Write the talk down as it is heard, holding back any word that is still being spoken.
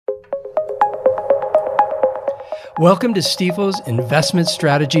Welcome to Stifel's Investment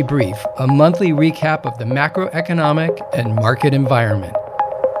Strategy Brief, a monthly recap of the macroeconomic and market environment.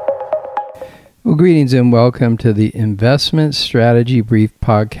 Well, greetings and welcome to the Investment Strategy Brief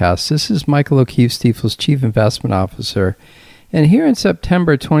podcast. This is Michael O'Keefe, Stifel's Chief Investment Officer. And here in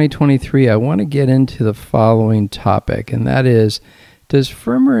September 2023, I want to get into the following topic, and that is, does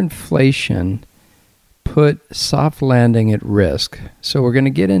firmer inflation put soft landing at risk? So we're going to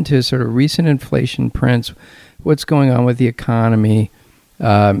get into sort of recent inflation prints, what's going on with the economy,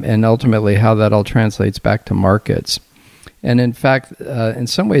 and ultimately how that all translates back to markets. And in fact, in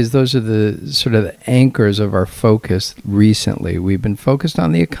some ways, those are the sort of the anchors of our focus recently. We've been focused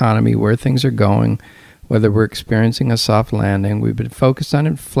on the economy, where things are going, whether we're experiencing a soft landing. We've been focused on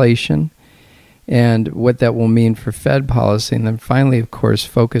inflation and what that will mean for Fed policy. And then finally, of course,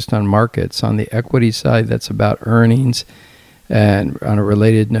 focused on markets. On the equity side, that's about earnings, and on a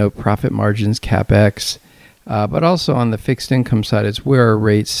related note, profit margins, CapEx. But also on the fixed income side, it's where are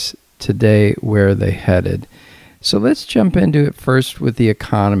rates today, where are they headed? So let's jump into it first with the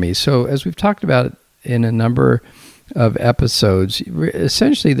economy. So as we've talked about in a number of episodes,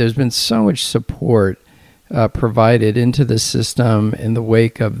 essentially there's been so much support provided into the system in the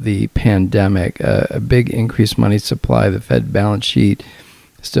wake of the pandemic, a big increased money supply, the Fed balance sheet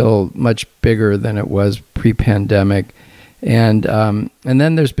still much bigger than it was pre-pandemic. And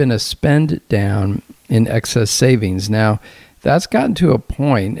then there's been a spend down in excess savings. Now, that's gotten to a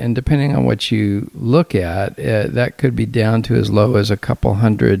point, and depending on what you look at, that could be down to as low as a couple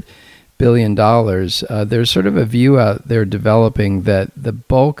 $100 billion. There's sort of a view out there developing that the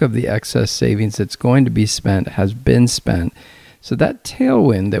bulk of the excess savings that's going to be spent has been spent. So that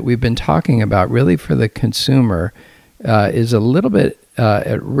tailwind that we've been talking about really for the consumer is a little bit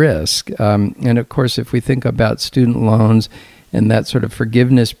at risk. And of course, if we think about student loans and that sort of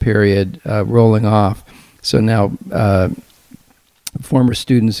forgiveness period rolling off, so now former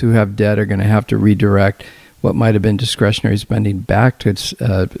students who have debt are going to have to redirect what might have been discretionary spending back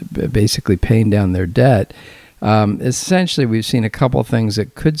to basically paying down their debt. Essentially, we've seen a couple things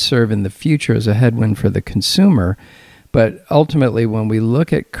that could serve in the future as a headwind for the consumer. But ultimately, when we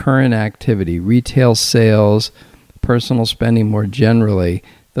look at current activity, retail sales, personal spending more generally,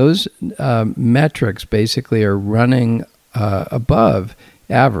 those metrics basically are running above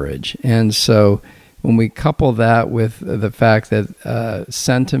average. And so when we couple that with the fact that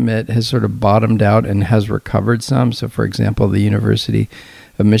sentiment has sort of bottomed out and has recovered some, so for example, the University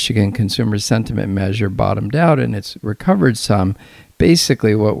of Michigan Consumer Sentiment Measure bottomed out and it's recovered some,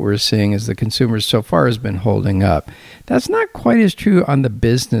 basically what we're seeing is the consumer so far has been holding up. That's not quite as true on the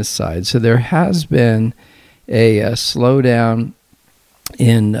business side. So there has been a slowdown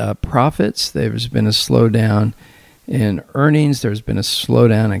in profits. There's been a slowdown in earnings. There's been a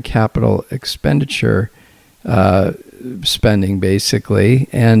slowdown in capital expenditure spending, basically.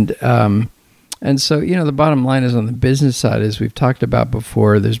 And so, you know, the bottom line is on the business side, as we've talked about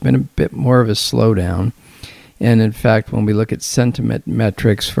before, there's been a bit more of a slowdown. And in fact, when we look at sentiment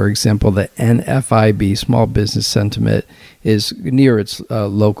metrics, for example, the NFIB, small business sentiment, is near its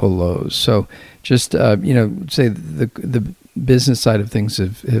local lows. So just, say the business side of things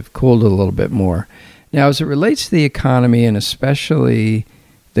have cooled a little bit more. Now, as it relates to the economy and especially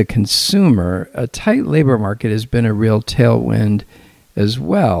the consumer, a tight labor market has been a real tailwind as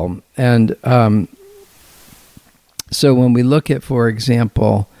well. And so when we look at, for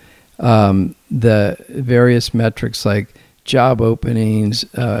example, the various metrics like job openings,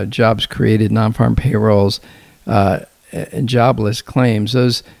 jobs created, non-farm payrolls, and jobless claims,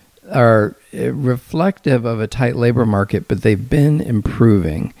 those are reflective of a tight labor market, but they've been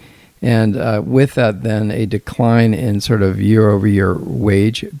improving. And with that, then a decline in sort of year-over-year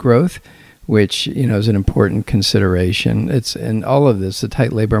wage growth, which is an important consideration. It's in all of this, the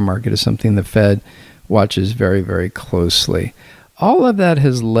tight labor market is something the Fed watches very, very closely. All of that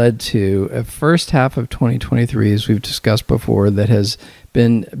has led to a first half of 2023, as we've discussed before, that has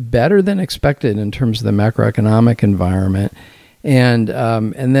been better than expected in terms of the macroeconomic environment. And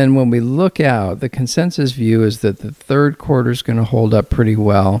then when we look out, the consensus view is that the third quarter is going to hold up pretty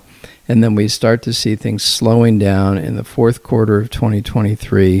well. And then we start to see things slowing down in the fourth quarter of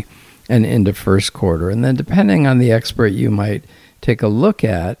 2023 and into first quarter. And then depending on the expert you might take a look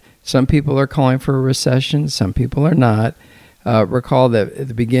at, some people are calling for a recession, some people are not. Recall that at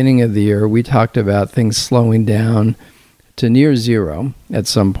the beginning of the year, we talked about things slowing down to near zero at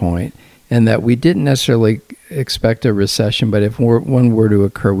some point, and that we didn't necessarily expect a recession, but if one were to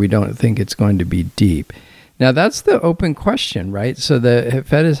occur, we don't think it's going to be deep. Now, that's the open question, right? So the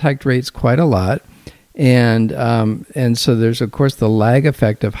Fed has hiked rates quite a lot, and so there's, of course, the lag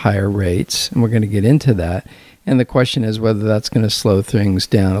effect of higher rates, and we're going to get into that. And the question is whether that's going to slow things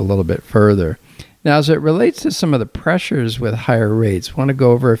down a little bit further. Now, as it relates to some of the pressures with higher rates, I want to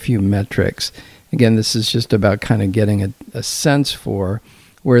go over a few metrics. Again, this is just about kind of getting a sense for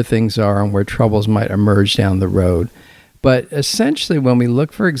where things are and where troubles might emerge down the road. But essentially, when we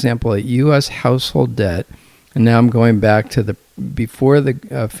look, for example, at U.S. household debt, and now I'm going back to before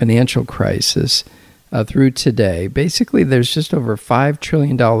the financial crisis through today, basically there's just over $5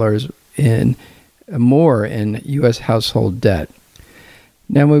 trillion more in U.S. household debt.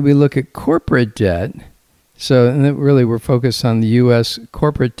 Now, when we look at corporate debt, and really we're focused on the U.S.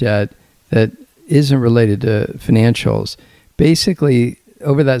 corporate debt that isn't related to financials. Basically,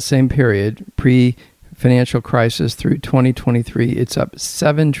 over that same period, pre-financial crisis through 2023, it's up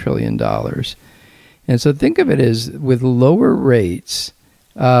 $7 trillion. And so think of it as with lower rates,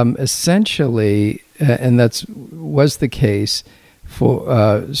 essentially, and that was the case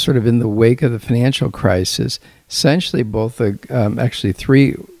for sort of in the wake of the financial crisis, essentially both actually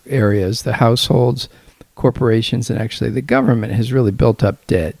three areas, the households, corporations, and actually the government has really built up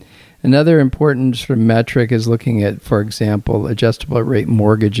debt. Another important sort of metric is looking at, for example, adjustable rate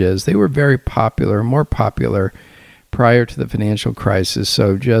mortgages. They were very popular, more popular prior to the financial crisis.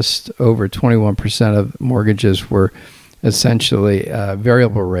 So just over 21% of mortgages were essentially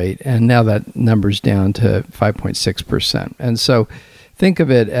variable rate. And now that number's down to 5.6%. And so think of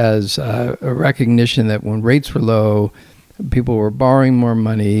it as a recognition that when rates were low, people were borrowing more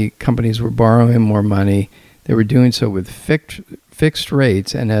money, companies were borrowing more money. They were doing so with fixed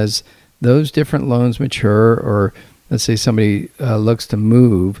rates, and as those different loans mature, or let's say somebody looks to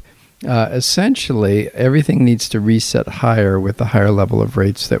move, essentially everything needs to reset higher with the higher level of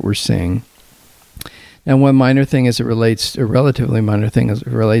rates that we're seeing. Now, one minor thing as it relates, a relatively minor thing as it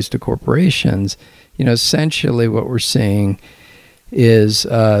relates to corporations, essentially what we're seeing is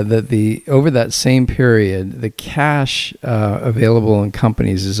that over that same period, the cash available in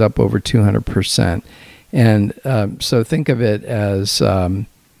companies is up over 200%. And so think of it as the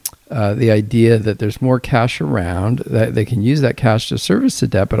idea that there's more cash around, that they can use that cash to service the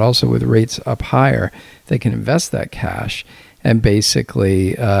debt, but also with rates up higher, they can invest that cash and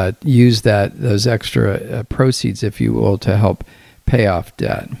basically use those extra proceeds, if you will, to help pay off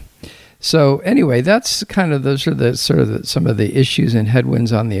debt. So anyway, those are some of the issues and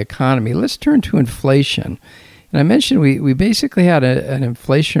headwinds on the economy. Let's turn to inflation. And I mentioned we basically had an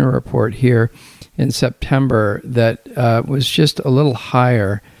inflation report here in September that was just a little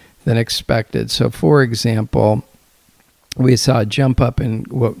higher than expected. So, for example, we saw a jump up in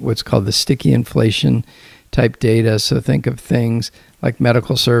what's called the sticky inflation type data. So think of things like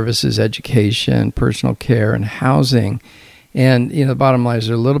medical services, education, personal care, and housing. And, the bottom line is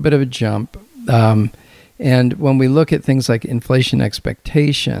there's a little bit of a jump. And when we look at things like inflation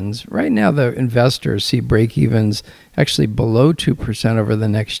expectations, right now the investors see break-evens actually below 2% over the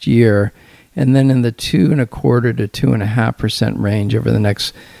next year, and then in the 2.25% to 2.5% range over the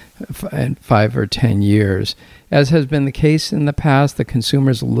next 5 or 10 years. As has been the case in the past, the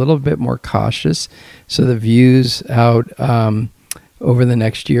consumer is a little bit more cautious. So the views out over the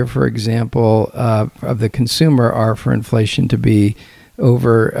next year, for example, of the consumer are for inflation to be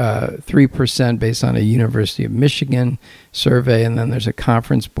over 3% based on a University of Michigan survey. And then there's a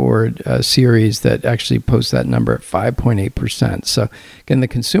Conference Board series that actually posts that number at 5.8%. So again, the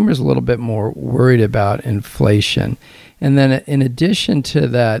consumer is a little bit more worried about inflation. And then in addition to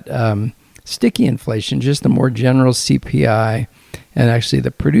that sticky inflation, just the more general CPI and actually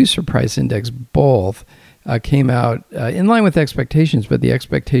the producer price index both came out in line with expectations, but the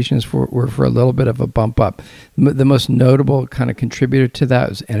expectations were for a little bit of a bump up. The most notable kind of contributor to that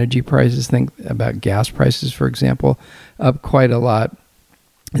was energy prices. Think about gas prices, for example, up quite a lot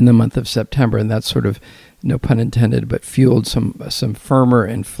in the month of September, and that sort of, no pun intended, but fueled some firmer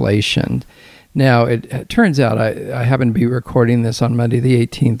inflation. Now, it turns out, I happen to be recording this on Monday the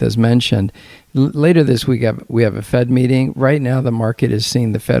 18th, as mentioned. Later this week, we have a Fed meeting. Right now, the market is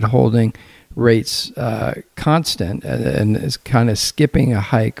seeing the Fed holding rates constant and is kind of skipping a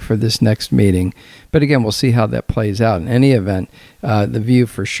hike for this next meeting. But again, we'll see how that plays out. In any event, the view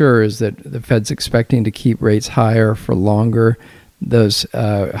for sure is that the Fed's expecting to keep rates higher for longer. Those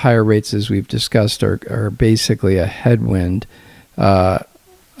higher rates, as we've discussed, are basically a headwind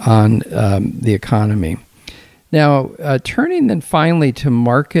on the economy. Now, turning then finally to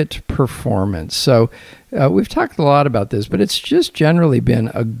market performance. So we've talked a lot about this, but it's just generally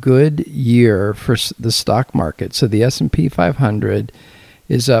been a good year for the stock market. So the S&P 500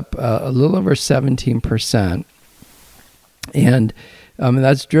 is up a little over 17%. And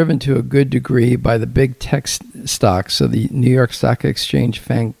that's driven to a good degree by the big tech stocks. So the New York Stock Exchange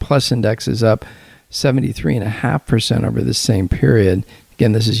FANG Plus Index is up 73.5% over the same period.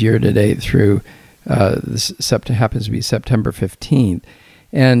 Again, this is year to date through this happens to be September 15th.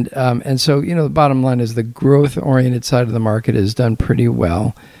 And so, the bottom line is the growth-oriented side of the market has done pretty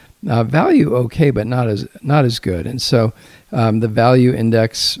well. Value okay, but not as good. And so the value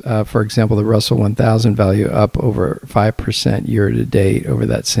index, for example, the Russell 1000 value up over 5% year to date over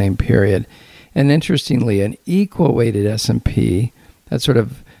that same period. And interestingly, an equal weighted S&P that sort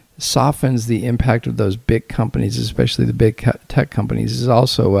of softens the impact of those big companies, especially the big tech companies, is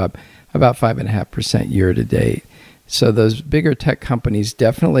also up about 5.5% year to date. So those bigger tech companies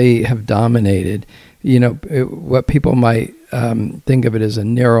definitely have dominated, what people might think of it as a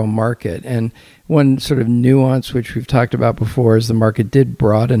narrow market. And one sort of nuance, which we've talked about before, is the market did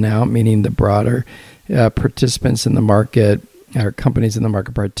broaden out, meaning the broader participants in the market, or companies in the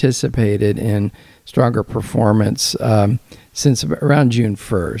market, participated in stronger performance since around June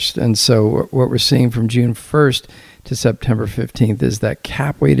 1st. And so what we're seeing from June 1st to September 15th is that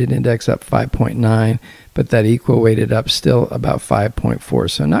cap-weighted index up 5.9, but that equal-weighted up still about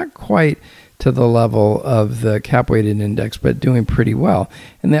 5.4. So not quite to the level of the cap-weighted index, but doing pretty well.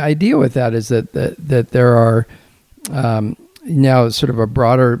 And the idea with that is that there are now sort of a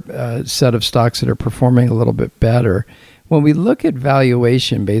broader set of stocks that are performing a little bit better. When we look at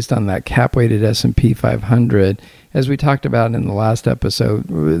valuation based on that cap-weighted S&P 500, as we talked about in the last episode,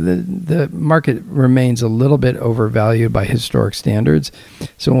 the market remains a little bit overvalued by historic standards.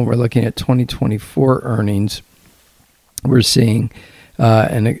 So when we're looking at 2024 earnings, we're seeing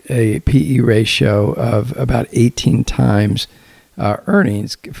a PE ratio of about 18 times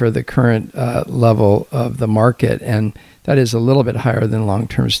earnings for the current level of the market. And that is a little bit higher than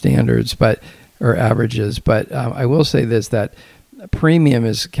long-term standards, or averages. But I will say this, that premium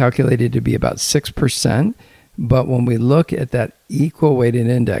is calculated to be about 6%. But when we look at that equal weighted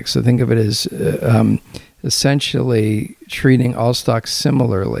index, so think of it as essentially treating all stocks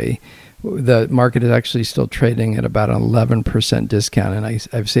similarly, the market is actually still trading at about an 11% discount. And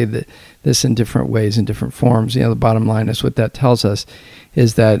I've said that this in different ways, in different forms. The bottom line is what that tells us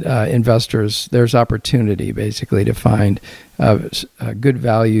is that investors, there's opportunity basically to find good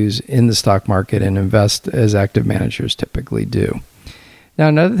values in the stock market and invest as active managers typically do. Now,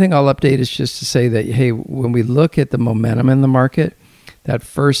 another thing I'll update is just to say that, hey, when we look at the momentum in the market, that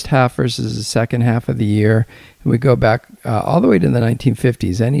first half versus the second half of the year, and we go back all the way to the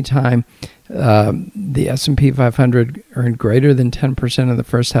 1950s, anytime the S&P 500 earned greater than 10% in the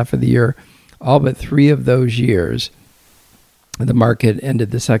first half of the year, all but 3 of those years, the market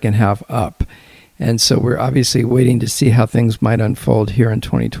ended the second half up. And so we're obviously waiting to see how things might unfold here in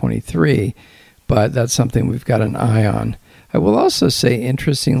 2023, but that's something we've got an eye on. I will also say,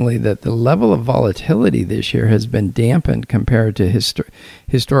 interestingly, that the level of volatility this year has been dampened compared to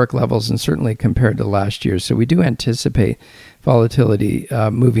historic levels and certainly compared to last year. So we do anticipate volatility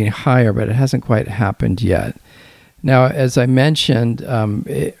moving higher, but it hasn't quite happened yet. Now, as I mentioned,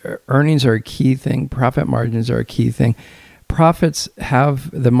 earnings are a key thing. Profit margins are a key thing.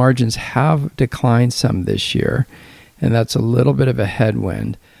 The margins have declined some this year, and that's a little bit of a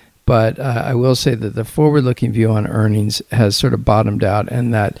headwind. But I will say that the forward-looking view on earnings has sort of bottomed out,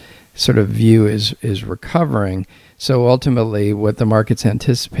 and that sort of view is recovering. So ultimately, what the market's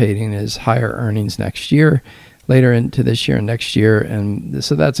anticipating is higher earnings next year, later into this year and next year. And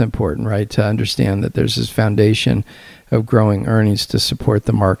so that's important, right, to understand that there's this foundation of growing earnings to support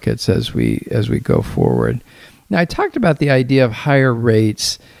the markets as we go forward. Now, I talked about the idea of higher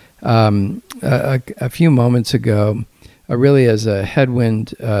rates a few moments ago, really as a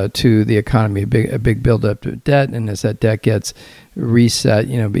headwind to the economy, a big buildup of debt, and as that debt gets reset,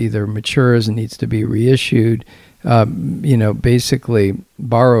 either matures and needs to be reissued, basically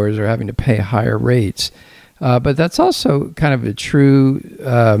borrowers are having to pay higher rates. But that's also kind of a true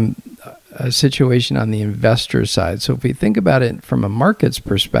situation on the investor side. So if we think about it from a market's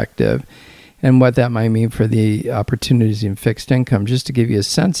perspective and what that might mean for the opportunities in fixed income, just to give you a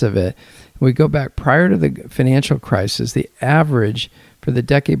sense of it, we go back prior to the financial crisis, the average for the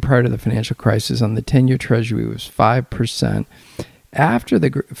decade prior to the financial crisis on the 10-year Treasury was 5%. After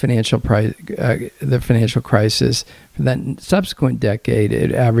the financial crisis, for that subsequent decade,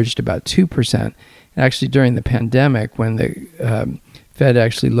 it averaged about 2%. And actually, during the pandemic, when the Fed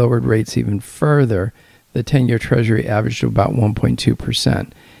actually lowered rates even further, the 10-year Treasury averaged about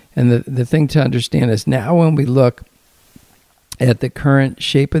 1.2%. And the thing to understand is now when we look at the current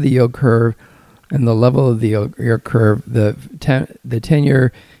shape of the yield curve and the level of the yield curve, the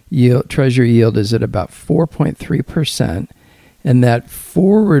 10-year yield, Treasury yield is at about 4.3%. And that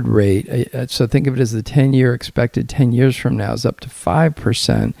forward rate, so think of it as the 10-year expected 10 years from now, is up to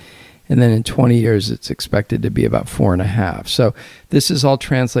 5%. And then in 20 years, it's expected to be about 4.5. So this is all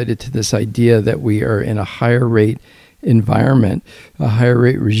translated to this idea that we are in a higher rate environment, a higher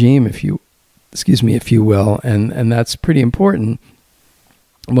rate regime, if you will. And that's pretty important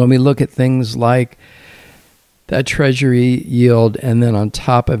when we look at things like that treasury yield, and then on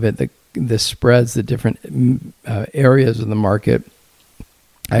top of it, the spreads, the different areas of the market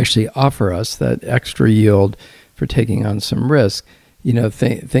actually offer us that extra yield for taking on some risk.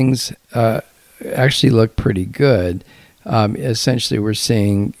 Things actually look pretty good. Essentially, we're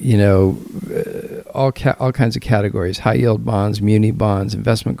seeing, all kinds of categories: high yield bonds, muni bonds,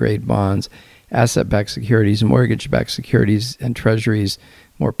 investment grade bonds, asset-backed securities, mortgage-backed securities, and treasuries.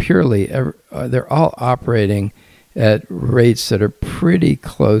 More purely, they're all operating at rates that are pretty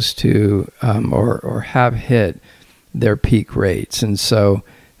close to or have hit their peak rates. And so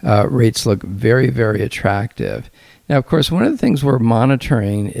rates look very, very attractive. Now, of course, one of the things we're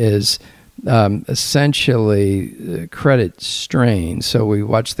monitoring is essentially credit strain. So we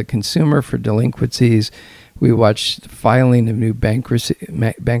watch the consumer for delinquencies. We watch the filing of new bankruptcies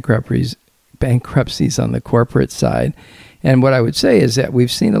on the corporate side. And what I would say is that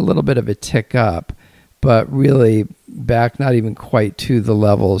we've seen a little bit of a tick up, but really back not even quite to the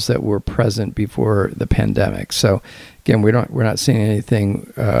levels that were present before the pandemic. So again, we're not seeing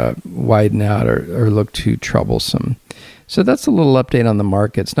anything widen out or look too troublesome. So that's a little update on the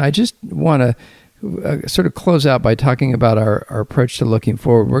markets. Now I just want to sort of close out by talking about our approach to looking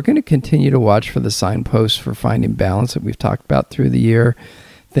forward. We're going to continue to watch for the signposts for finding balance that we've talked about through the year.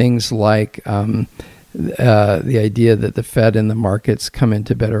 Things like the idea that the Fed and the markets come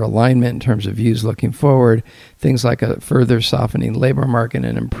into better alignment in terms of views looking forward, things like a further softening labor market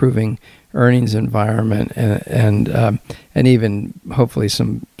and improving earnings environment, and even hopefully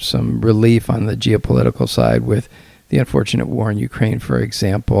some relief on the geopolitical side with the unfortunate war in Ukraine, for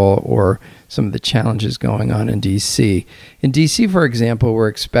example, or some of the challenges going on in D.C. In D.C., for example, we're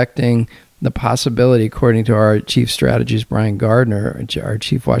expecting the possibility, according to our chief strategist, Brian Gardner, our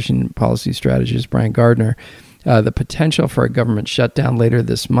chief Washington policy strategist, Brian Gardner, the potential for a government shutdown later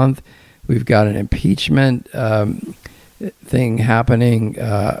this month. We've got an impeachment thing happening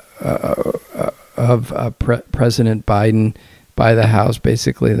of President Biden by the House.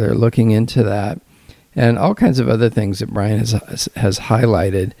 Basically, they're looking into that. And all kinds of other things that Brian has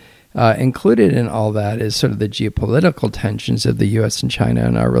highlighted. Included in all that is sort of the geopolitical tensions of the U.S. and China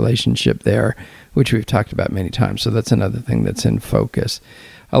and our relationship there, which we've talked about many times. So that's another thing that's in focus.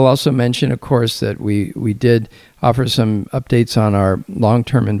 I'll also mention, of course, that we did offer some updates on our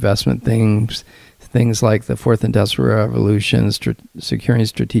long-term investment things like the Fourth Industrial Revolution, securing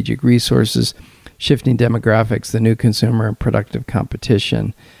strategic resources, shifting demographics, the new consumer, and productive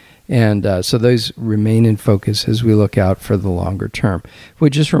competition. And so those remain in focus as we look out for the longer term. We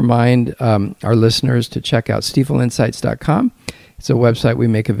just remind our listeners to check out stifelinsights.com. It's a website we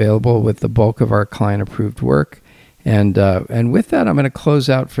make available with the bulk of our client-approved work. And with that, I'm going to close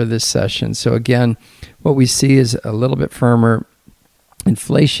out for this session. So again, what we see is a little bit firmer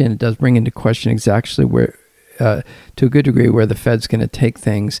inflation. It does bring into question exactly where, to a good degree, where the Fed's going to take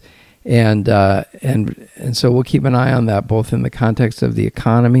things. And so we'll keep an eye on that, both in the context of the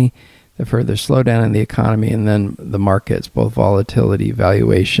economy, the further slowdown in the economy, and then the markets, both volatility,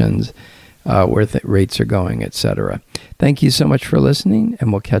 valuations, where rates are going, et cetera. Thank you so much for listening,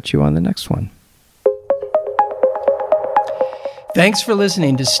 and we'll catch you on the next one. Thanks for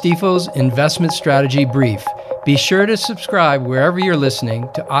listening to Stifel's Investment Strategy Brief. Be sure to subscribe wherever you're listening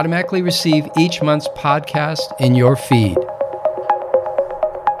to automatically receive each month's podcast in your feed.